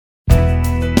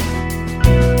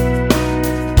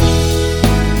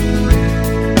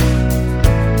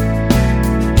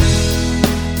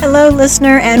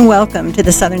listener, and welcome to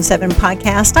the Southern 7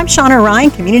 podcast. I'm Shauna Ryan,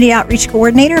 Community Outreach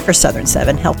Coordinator for Southern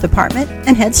 7 Health Department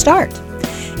and Head Start.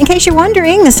 In case you're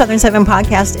wondering, the Southern 7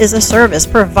 podcast is a service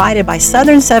provided by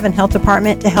Southern 7 Health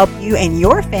Department to help you and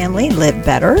your family live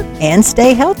better and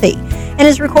stay healthy, and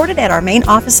is recorded at our main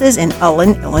offices in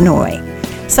Ulin, Illinois.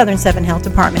 Southern 7 Health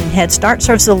Department and Head Start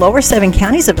serves the lower 7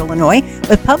 counties of Illinois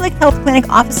with public health clinic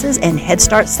offices and Head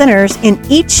Start centers in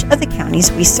each of the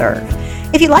counties we serve.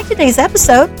 If you like today's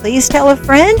episode, please tell a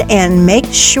friend and make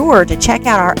sure to check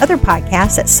out our other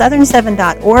podcasts at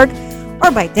southern7.org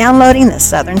or by downloading the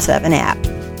Southern 7 app.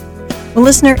 Well,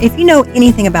 listener, if you know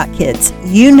anything about kids,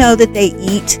 you know that they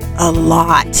eat a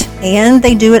lot and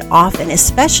they do it often,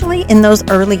 especially in those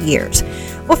early years.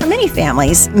 Well, for many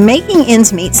families, making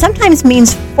ends meet sometimes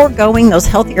means foregoing those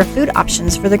healthier food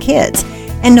options for their kids,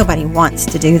 and nobody wants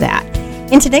to do that.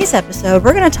 In today's episode,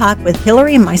 we're going to talk with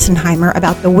Hillary Meisenheimer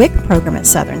about the WIC program at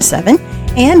Southern 7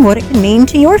 and what it can mean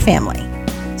to your family.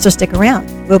 So stick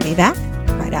around. We'll be back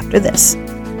right after this.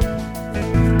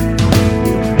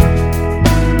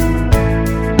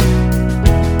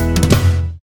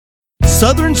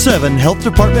 Southern 7 Health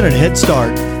Department and Head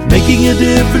Start, making a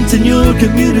difference in your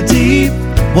community,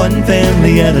 one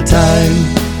family at a time.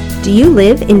 Do you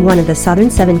live in one of the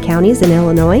Southern 7 counties in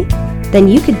Illinois? Then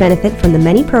you could benefit from the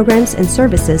many programs and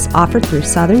services offered through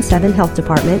Southern 7 Health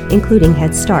Department, including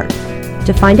Head Start.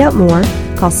 To find out more,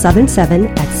 call Southern 7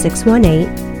 at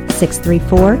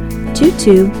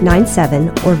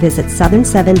 618-634-2297 or visit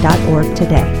southern7.org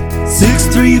today.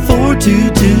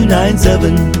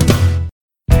 634-2297.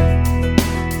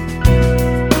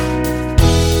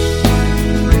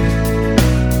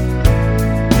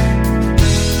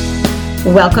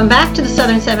 Welcome back to the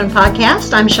Southern 7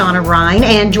 podcast. I'm Shauna Ryan,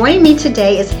 and joining me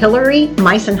today is Hillary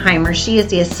Meisenheimer. She is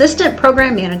the Assistant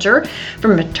Program Manager for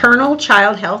Maternal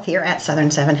Child Health here at Southern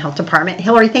 7 Health Department.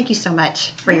 Hillary, thank you so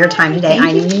much for your time today.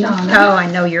 I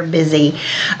know you're busy.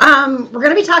 We're going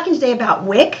to be talking today about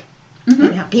WIC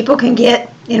and how people can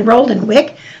get enrolled in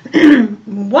WIC.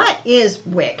 What is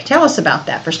WIC? Tell us about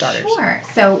that for starters. Sure.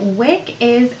 So WIC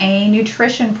is a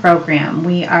nutrition program.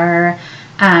 We are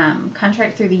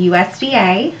contract through the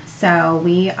USDA, so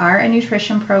we are a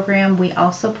nutrition program. We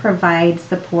also provide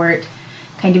support,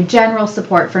 kind of general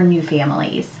support for new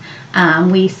families.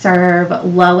 We serve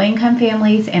low-income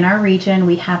families in our region.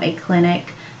 We have a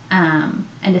clinic and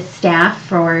a staff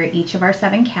for each of our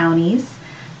 7 counties.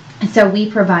 So we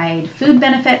provide food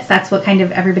benefits. That's what kind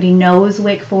of everybody knows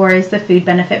WIC for, is the food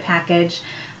benefit package.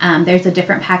 There's a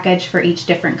different package for each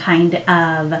different kind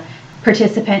of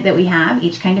participant that we have.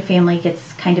 Each kind of family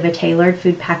gets kind of a tailored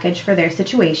food package for their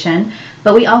situation.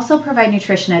 But we also provide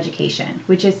nutrition education,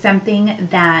 which is something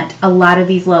that a lot of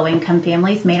these low-income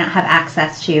families may not have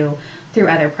access to through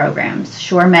other programs.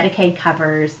 Sure, Medicaid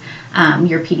covers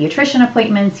your pediatrician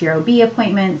appointments, your OB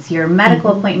appointments, your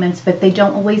medical appointments, but they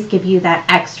don't always give you that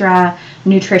extra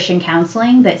nutrition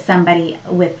counseling that somebody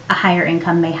with a higher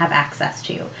income may have access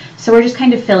to. So we're just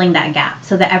kind of filling that gap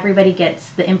so that everybody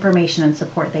gets the information and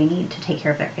support they need to take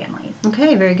care of their families.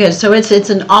 Okay, very good. So it's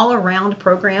an all-around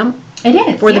program. It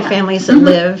is, for the families that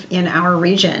live in our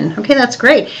region. Okay, that's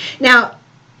great. Now,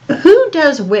 who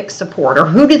does WIC support, or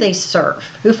who do they serve?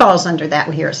 Who falls under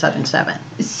that here at Southern 7?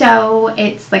 So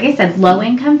it's, like I said,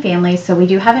 low-income families, so we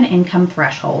do have an income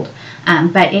threshold,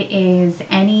 but it is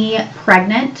any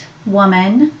pregnant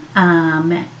woman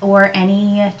or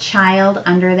any child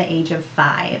under the age of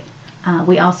 5.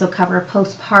 We also cover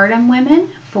postpartum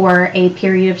women for a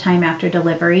period of time after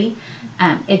delivery.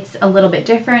 It's a little bit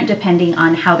different depending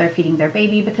on how they're feeding their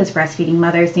baby, because breastfeeding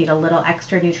mothers need a little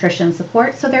extra nutrition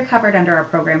support, so they're covered under our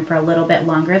program for a little bit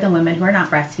longer than women who are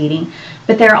not breastfeeding,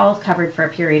 but they're all covered for a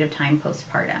period of time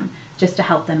postpartum, just to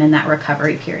help them in that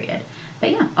recovery period.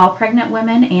 But yeah, all pregnant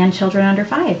women and children under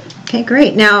 5. Okay,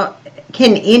 great. Now,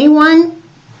 can anyone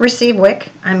receive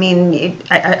WIC? I mean,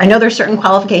 I know there's certain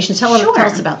qualifications. Tell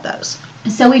us about those.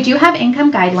 So we do have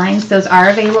income guidelines. Those are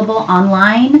available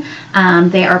online.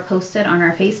 They are posted on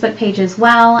our Facebook page as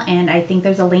well, and I think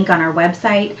there's a link on our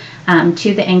website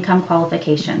to the income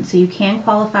qualification. So you can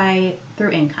qualify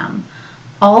through income.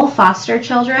 All foster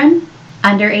children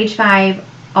under age 5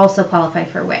 also qualify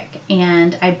for WIC,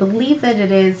 and I believe that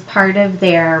it is part of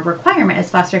their requirement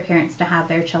as foster parents to have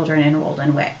their children enrolled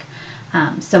in WIC.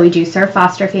 So we do serve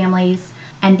foster families,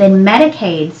 and then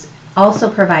Medicaid's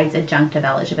also provides adjunctive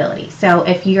eligibility. So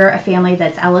if you're a family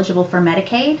that's eligible for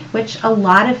Medicaid, which a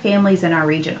lot of families in our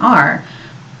region are,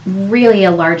 really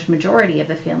a large majority of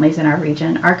the families in our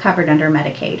region are covered under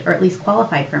Medicaid, or at least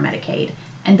qualified for Medicaid,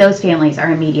 and those families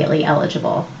are immediately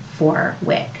eligible for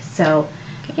WIC. So,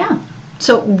 yeah.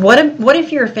 So what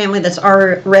if you're a family that's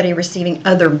already receiving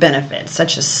other benefits,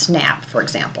 such as SNAP, for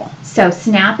example? So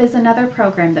SNAP is another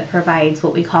program that provides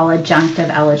what we call adjunctive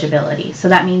eligibility. So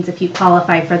that means if you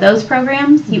qualify for those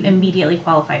programs, you immediately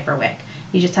qualify for WIC.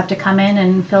 You just have to come in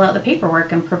and fill out the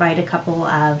paperwork and provide a couple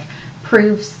of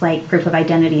proofs, like proof of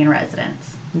identity and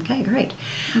residence. Okay, great.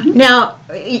 Now,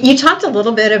 you talked a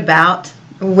little bit about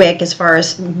WIC as far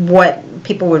as what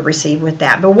people would receive with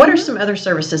that, but what are some other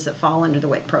services that fall under the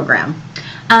WIC program?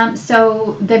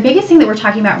 So the biggest thing that we're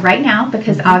talking about right now,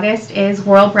 because August is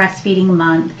World Breastfeeding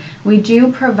Month, we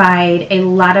do provide a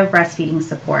lot of breastfeeding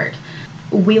support.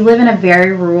 We live in a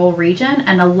very rural region,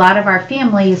 and a lot of our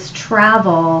families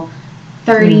travel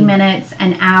 30 minutes,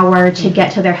 an hour to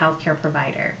get to their healthcare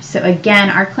provider. So again,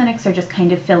 our clinics are just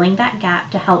kind of filling that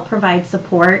gap to help provide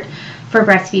support for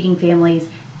breastfeeding families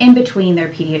in between their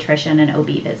pediatrician and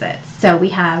OB visits. So we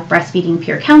have breastfeeding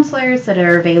peer counselors that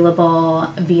are available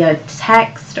via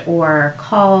text or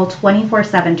call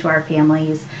 24/7 to our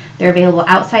families. They're available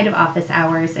outside of office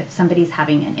hours if somebody's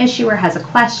having an issue or has a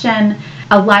question.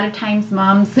 A lot of times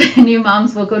new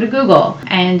moms will go to Google,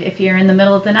 and if you're in the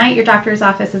middle of the night, your doctor's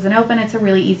office isn't open, it's a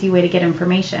really easy way to get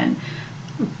information.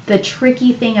 The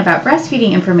tricky thing about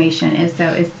breastfeeding information is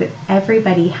that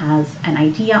everybody has an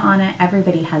idea on it,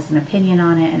 everybody has an opinion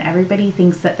on it, and everybody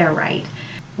thinks that they're right.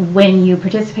 When you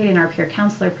participate in our peer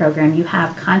counselor program, you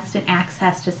have constant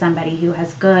access to somebody who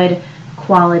has good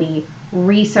quality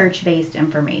research-based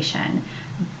information,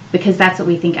 because that's what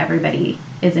we think everybody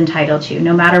is entitled to.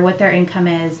 No matter what their income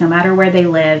is, no matter where they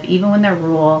live, even when they're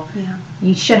rural,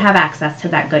 you should have access to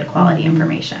that good quality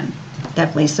information.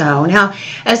 Definitely so. Now,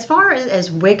 as far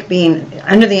as WIC being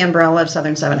under the umbrella of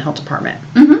Southern 7 Health Department,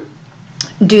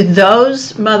 do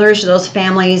those mothers, those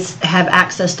families have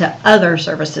access to other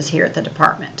services here at the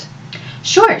department?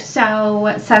 Sure.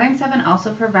 So Southern 7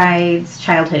 also provides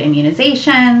childhood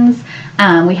immunizations.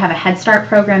 We have a Head Start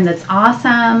program that's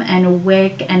awesome, and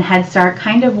WIC and Head Start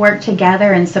kind of work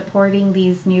together in supporting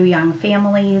these new young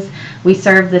families. We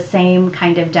serve the same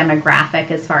kind of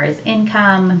demographic as far as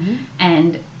income,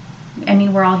 and I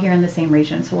mean, we're all here in the same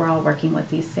region, so we're all working with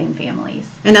these same families.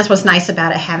 And that's what's nice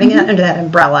about it, having it under that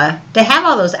umbrella, to have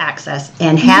all those access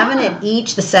and having it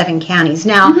each the 7 counties.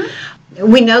 Now,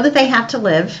 we know that they have to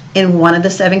live in one of the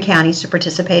 7 counties to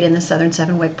participate in the Southern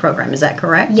 7 WIC program. Is that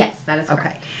correct? Yes, that is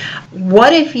correct. Okay.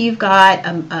 What if you've got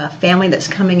a family that's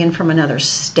coming in from another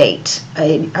state?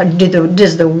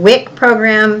 Does the WIC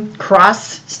program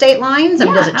cross state lines?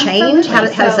 Does it change? How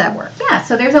does that work? Yeah,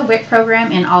 so there's a WIC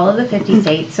program in all of the 50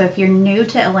 states. So if you're new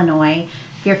to Illinois,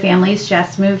 if your family's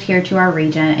just moved here to our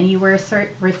region and you were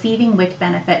receiving WIC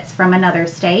benefits from another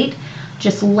state,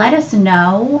 just let us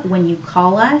know when you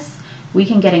call us. We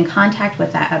can get in contact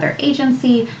with that other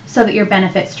agency so that your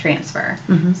benefits transfer.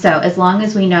 So as long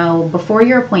as we know before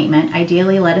your appointment,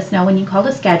 ideally let us know when you call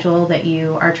to schedule that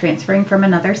you are transferring from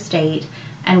another state,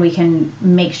 and we can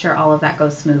make sure all of that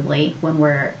goes smoothly when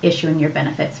we're issuing your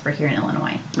benefits for here in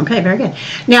Illinois. Okay, very good.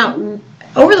 Now,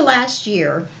 over the last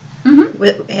year,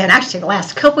 and actually the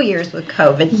last couple years with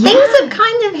COVID, things have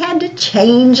kind of had to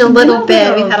change a little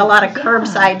bit. We've had a lot of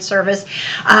curbside service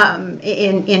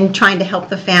in trying to help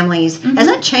the families. Has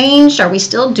that changed? Are we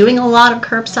still doing a lot of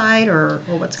curbside, or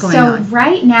what's going on? So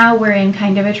right now we're in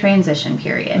kind of a transition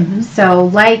period. So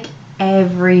like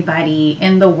everybody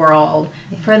in the world,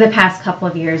 for the past couple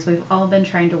of years, we've all been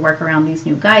trying to work around these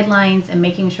new guidelines and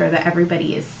making sure that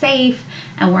everybody is safe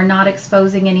and we're not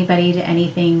exposing anybody to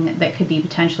anything that could be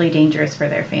potentially dangerous for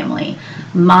their family.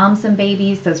 Moms and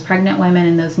babies, those pregnant women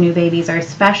and those new babies, are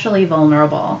especially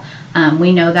vulnerable.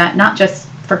 We know that not just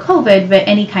for COVID, but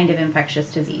any kind of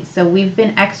infectious disease. So we've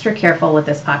been extra careful with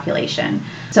this population.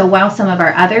 So while some of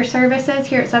our other services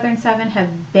here at Southern 7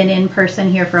 have been in person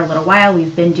here for a little while,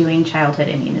 we've been doing childhood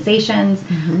immunizations.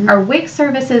 Our WIC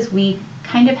services, we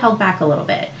kind of held back a little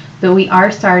bit, but we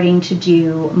are starting to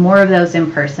do more of those in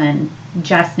person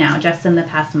just now, just in the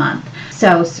past month.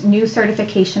 So new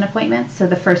certification appointments. So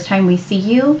the first time we see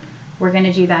you, we're going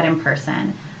to do that in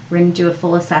person. We're going to do a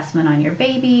full assessment on your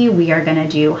baby. We are going to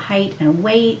do height and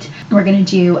weight. We're going to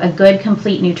do a good,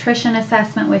 complete nutrition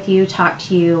assessment with you, talk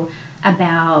to you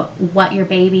about what your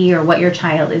baby or what your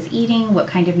child is eating, what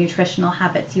kind of nutritional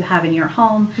habits you have in your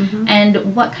home,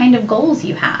 and what kind of goals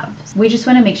you have. We just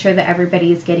want to make sure that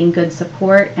everybody is getting good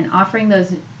support, and offering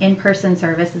those in-person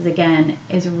services, again,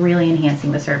 is really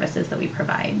enhancing the services that we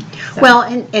provide. So. Well,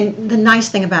 and the nice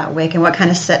thing about WIC and what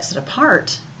kind of sets it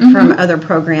apart from other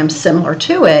programs similar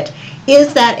to it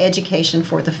is that education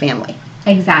for the family.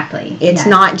 Exactly. It's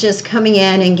not just coming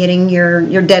in and getting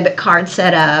your debit card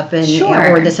set up and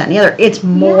or this, that, and the other. It's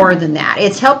more than that.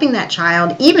 It's helping that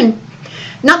child even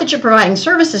not that you're providing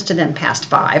services to them past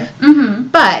 5, Mm-hmm.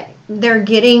 but they're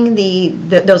getting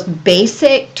those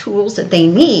basic tools that they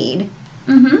need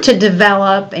Mm-hmm. to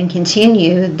develop and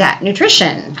continue that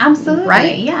nutrition. Absolutely,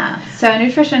 right? yeah. So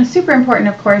nutrition is super important,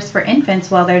 of course, for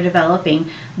infants while they're developing,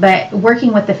 but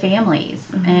working with the families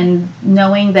and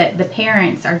knowing that the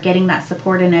parents are getting that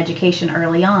support and education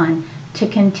early on to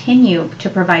continue to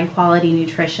provide quality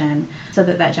nutrition so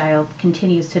that that child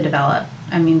continues to develop.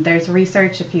 I mean, there's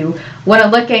research, if you want to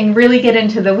look and really get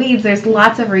into the weeds, there's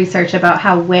lots of research about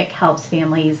how WIC helps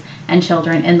families and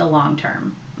children in the long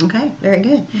term. Okay, very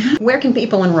good. Where can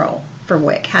people enroll for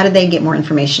WIC? How do they get more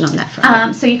information on that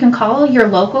front? So you can call your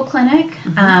local clinic,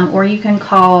 or you can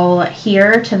call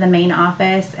here to the main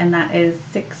office, and that is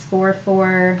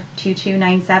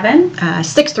 644-2297.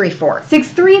 634.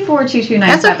 634-2297.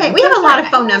 That's okay. We have a lot of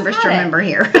phone numbers to remember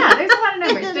here. Yeah, there's a lot of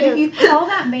numbers. But if you call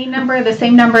that main number, the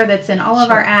same number that's in all of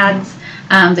our ads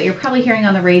that you're probably hearing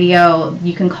on the radio,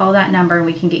 you can call that number and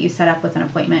we can get you set up with an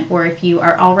appointment. Or if you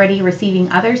are already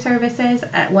receiving other services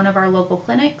at one of our local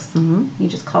clinics, you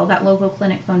just call that local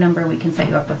clinic phone number and we can set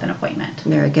you up with an appointment.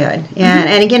 Very good.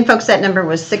 And again, folks, that number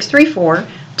was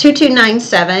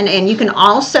 634-2297. And you can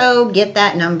also get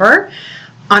that number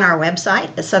on our website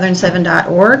at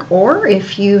southern7.org. Or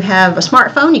if you have a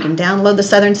smartphone, you can download the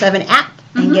Southern 7 app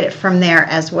and get it from there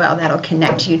as well. That'll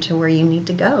connect you to where you need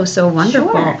to go. So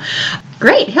wonderful. Sure.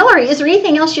 Great. Hillary, is there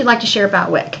anything else you'd like to share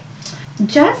about WIC?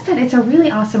 Just that it's a really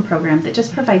awesome program that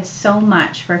just provides so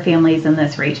much for families in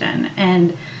this region.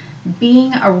 And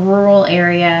being a rural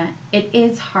area, it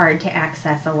is hard to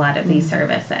access a lot of these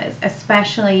services,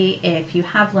 especially if you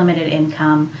have limited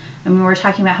income. I mean, we're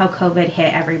talking about how COVID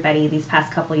hit everybody these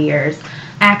past couple years.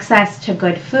 Access to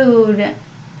good food,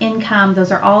 income,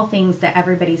 those are all things that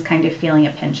everybody's kind of feeling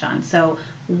a pinch on. So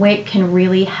WIC can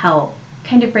really help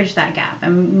kind of bridge that gap.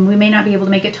 And we may not be able to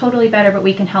make it totally better, but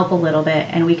we can help a little bit,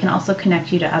 and we can also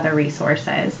connect you to other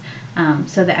resources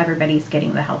so that everybody's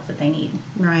getting the help that they need.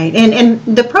 Right. And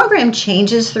the program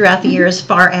changes throughout the year as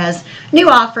far as new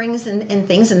offerings and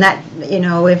things, and that, you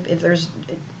know, if there's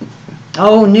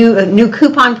a new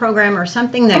coupon program or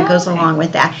something that goes along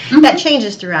with that, that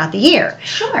changes throughout the year.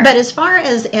 Sure. But as far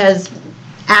as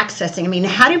accessing, I mean,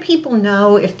 how do people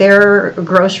know if their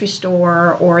grocery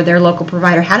store or their local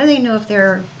provider, how do they know if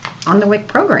they're on the WIC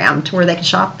program to where they can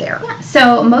shop there? Yeah.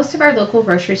 So most of our local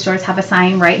grocery stores have a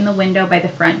sign right in the window by the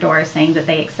front door saying that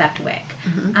they accept WIC.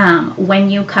 When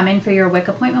you come in for your WIC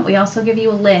appointment, we also give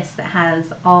you a list that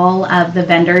has all of the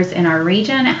vendors in our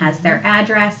region. It has their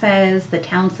addresses, the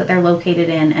towns that they're located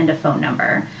in, and a phone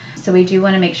number. So we do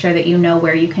want to make sure that you know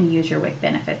where you can use your WIC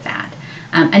benefits at.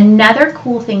 Another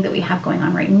cool thing that we have going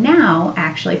on right now,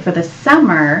 actually, for the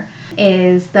summer,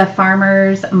 is the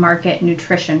Farmers Market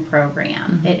Nutrition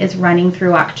Program. It is running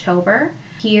through October.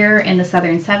 Here in the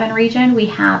Southern 7 region, we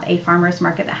have a farmers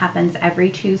market that happens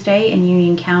every Tuesday in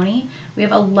Union County. We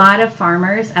have a lot of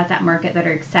farmers at that market that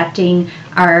are accepting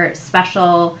our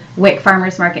special WIC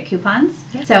Farmers Market coupons.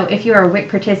 So if you're a WIC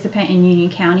participant in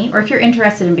Union County, or if you're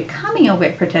interested in becoming a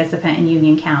WIC participant in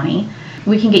Union County,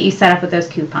 we can get you set up with those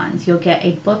coupons. You'll get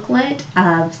a booklet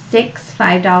of 6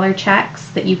 $5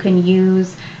 checks that you can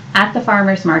use at the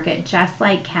farmers market, just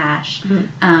like cash.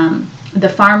 The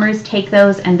farmers take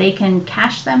those and they can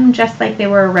cash them just like they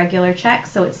were a regular check.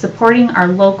 So it's supporting our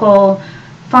local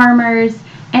farmers,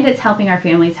 and it's helping our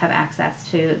families have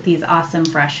access to these awesome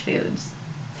fresh foods.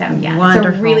 So yeah,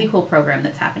 Wonderful. It's a really cool program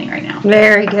that's happening right now.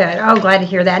 Very good. Oh, glad to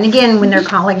hear that. And again, when they're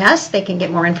calling us, they can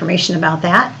get more information about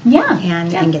that. Yeah.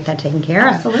 And get that taken care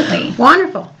of. Absolutely.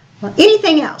 Wonderful. Well,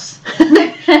 anything else? We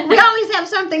always have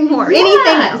something more. Anything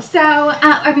else? So,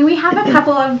 I mean, we have a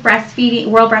couple of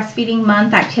World Breastfeeding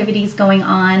Month activities going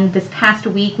on. This past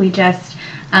week, we just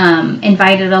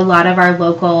invited a lot of our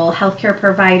local healthcare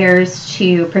providers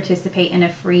to participate in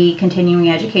a free continuing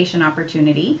education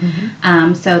opportunity.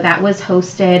 So that was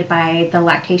hosted by the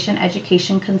Lactation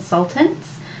Education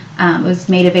Consultants. It was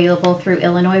made available through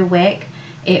Illinois WIC.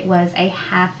 It was a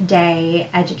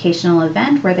half-day educational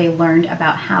event where they learned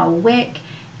about how WIC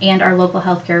and our local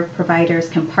healthcare providers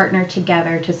can partner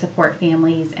together to support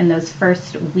families in those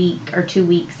first week or 2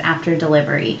 weeks after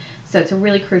delivery. So it's a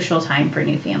really crucial time for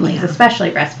new families, especially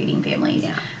breastfeeding families.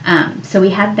 So we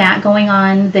had that going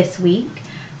on this week.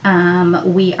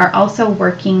 We are also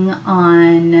working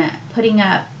on putting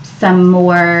up some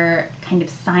more kind of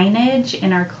signage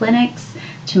in our clinics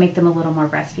to make them a little more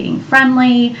breastfeeding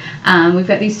friendly. We've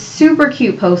got these super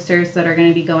cute posters that are going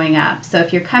to be going up. So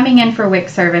if you're coming in for WIC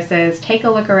services, take a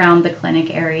look around the clinic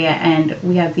area, and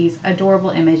we have these adorable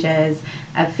images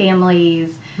of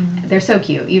families. They're so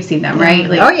cute. You've seen them, right?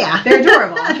 Like, oh yeah. They're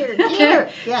adorable. They're cute.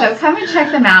 Yes. So come and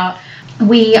check them out.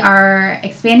 We are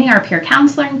expanding our peer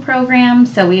counseling program,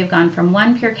 so we have gone from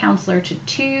 1 peer counselor to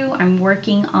 2. I'm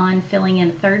working on filling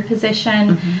in a 3rd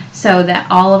position so that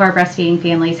all of our breastfeeding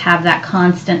families have that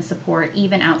constant support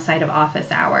even outside of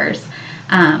office hours.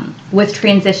 With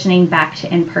transitioning back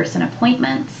to in-person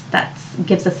appointments, that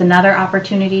gives us another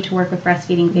opportunity to work with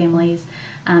breastfeeding families.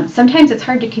 Sometimes it's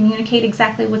hard to communicate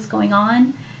exactly what's going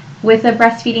on with a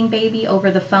breastfeeding baby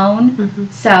over the phone.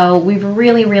 So we've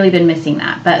really been missing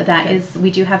that, but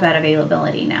we do have that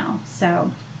availability now.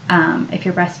 So if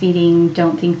you're breastfeeding,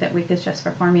 don't think that WIC is just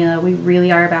for formula. We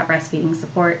really are about breastfeeding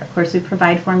support. Of course, we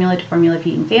provide formula to formula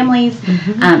feeding families.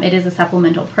 It is a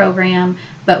supplemental program,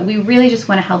 but we really just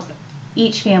want to help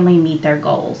each family meet their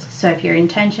goals. So if your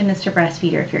intention is to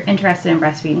breastfeed, or if you're interested in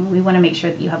breastfeeding, we want to make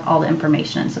sure that you have all the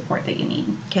information and support that you need.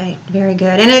 Okay, very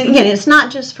good. And again, it's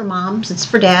not just for moms, it's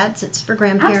for dads, it's for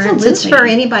grandparents, Absolutely. It's for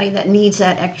anybody that needs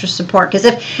that extra support. Because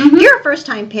if you're a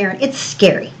first-time parent, it's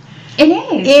scary. It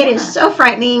is. It is so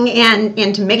frightening, and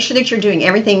to make sure that you're doing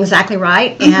everything exactly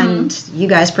right, and you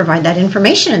guys provide that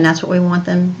information, and that's what we want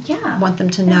them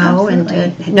to know, and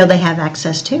to know they have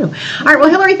access to. All right, well,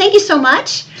 Hillary, thank you so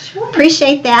much. Sure.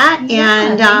 Appreciate that,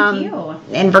 and thank you.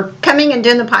 And for coming and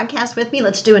doing the podcast with me.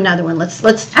 Let's do another one. Let's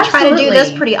try to do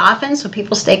this pretty often so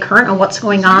people stay current on what's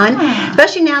going on,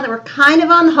 especially now that we're kind of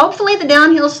on hopefully the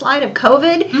downhill slide of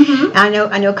COVID. I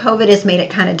know COVID has made it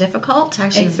kind of difficult,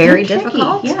 actually very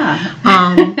difficult.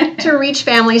 To reach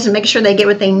families and make sure they get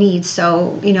what they need.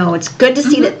 So, it's good to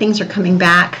see that things are coming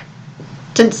back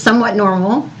to somewhat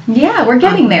normal. Yeah, we're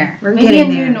getting there. Maybe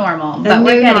getting there. New normal, but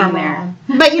we're getting there.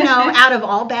 But out of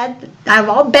all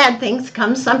bad things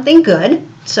comes something good.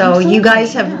 So Absolutely, you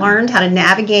guys have learned how to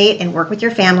navigate and work with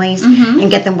your families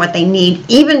and get them what they need,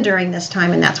 even during this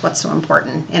time, and that's what's so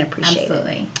important and appreciated.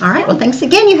 Absolutely. All right. Well, thanks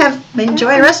again.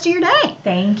 Enjoy the rest of your day.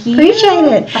 Thank you. Appreciate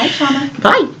it. Bye, Shauna.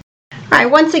 Bye. All right,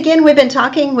 once again, we've been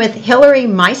talking with Hillary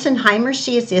Meisenheimer.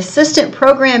 She is the Assistant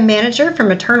Program Manager for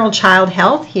Maternal Child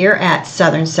Health here at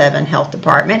Southern 7 Health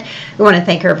Department. We want to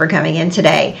thank her for coming in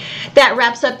today. That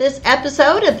wraps up this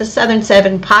episode of the Southern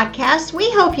 7 podcast. We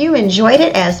hope you enjoyed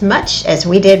it as much as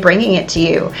we did bringing it to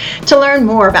you. To learn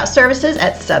more about services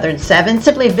at Southern 7,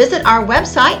 simply visit our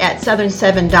website at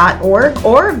southern7.org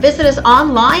or visit us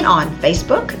online on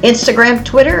Facebook, Instagram,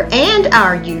 Twitter, and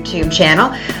our YouTube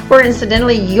channel, where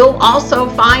incidentally you'll also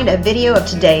find a video of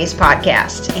today's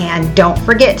podcast. And don't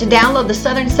forget to download the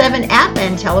Southern 7 app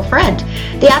and tell a friend.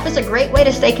 The app is a great way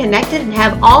to stay connected and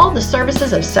have all the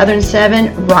services of Southern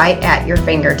 7 right at your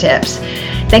fingertips.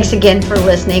 Thanks again for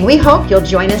listening. We hope you'll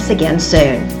join us again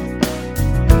soon.